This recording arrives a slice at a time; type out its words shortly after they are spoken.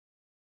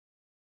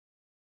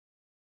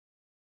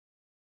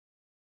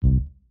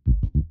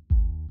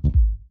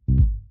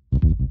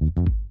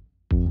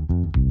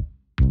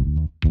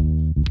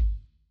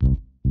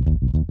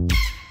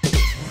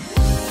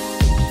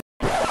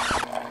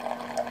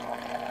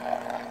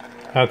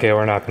Okay,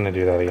 we're not gonna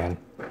do that again.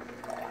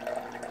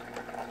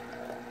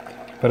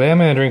 But I am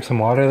gonna drink some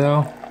water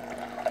though.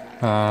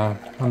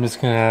 I'm just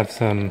gonna have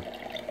some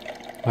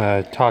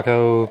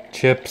taco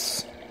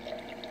chips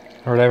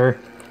or whatever.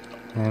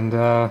 And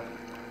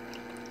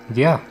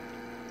yeah.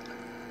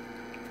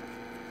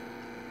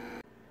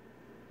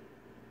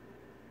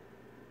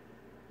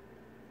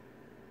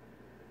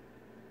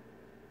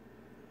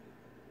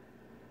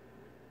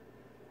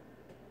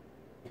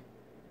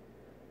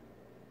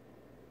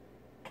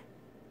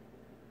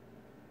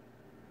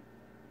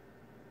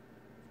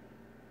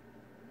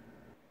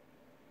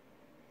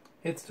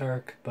 It's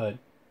dark, but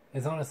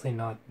it's honestly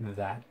not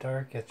that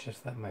dark. It's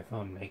just that my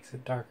phone makes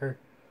it darker.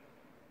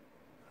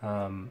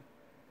 Um,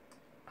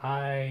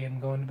 I am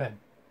going to bed.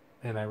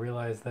 And I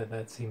realize that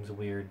that seems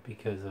weird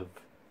because of.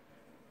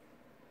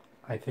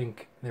 I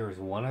think there was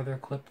one other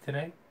clip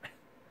today.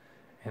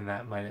 And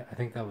that might. I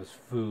think that was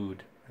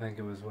food. I think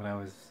it was when I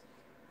was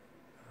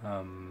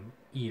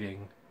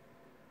eating.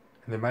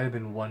 And there might have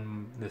been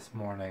one this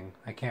morning.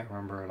 I can't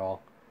remember at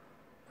all.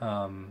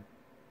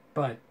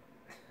 But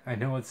I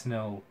know it's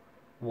no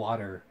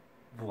water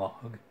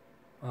vlog.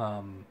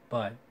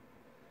 But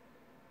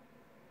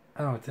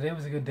I don't know, today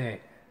was a good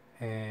day.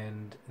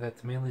 And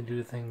that's mainly due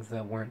to things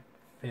that weren't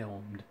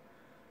filmed.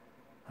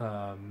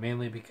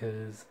 Mainly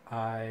because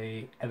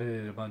I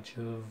edited a bunch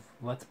of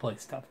Let's Play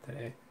stuff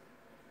today.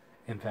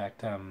 In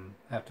fact,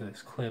 after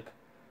this clip,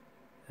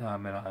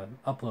 and I'll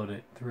upload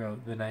it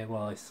throughout the night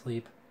while I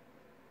sleep.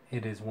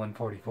 It is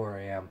 1:44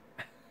 a.m.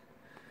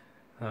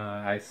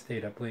 I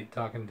stayed up late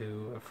talking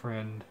to a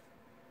friend,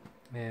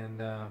 and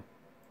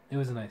it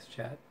was a nice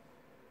chat.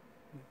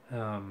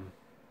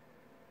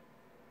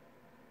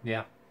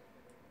 Yeah,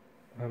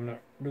 I'm not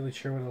really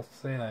sure what else to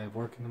say. I have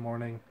work in the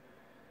morning,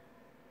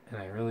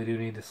 and I really do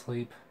need to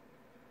sleep.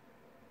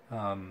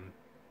 And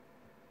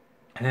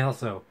I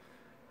also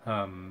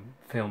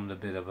filmed a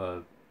bit of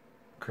a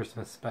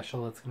Christmas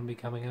special that's going to be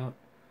coming out,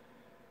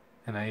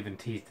 and I even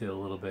teased it a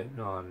little bit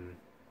on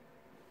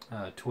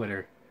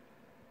Twitter.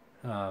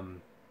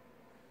 And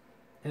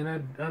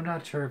I'm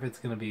not sure if it's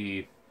going to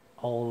be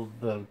all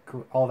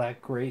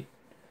that great.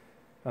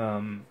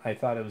 I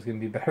thought it was going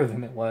to be better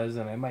than it was,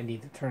 and I might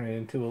need to turn it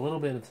into a little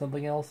bit of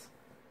something else.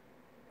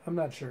 I'm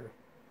not sure,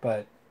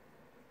 but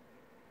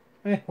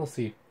we'll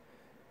see.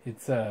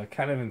 It's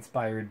kind of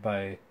inspired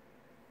by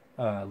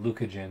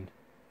Lucagen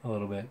a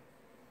little bit,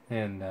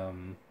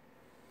 and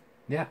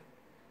yeah.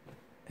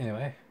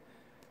 Anyway,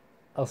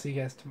 I'll see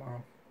you guys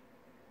tomorrow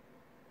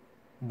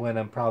when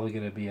I'm probably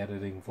going to be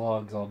editing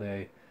vlogs all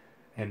day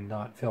and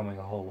not filming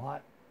a whole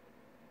lot.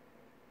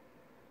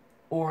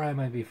 Or I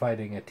might be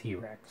fighting a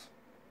T-Rex.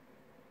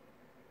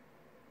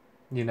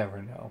 You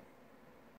never know.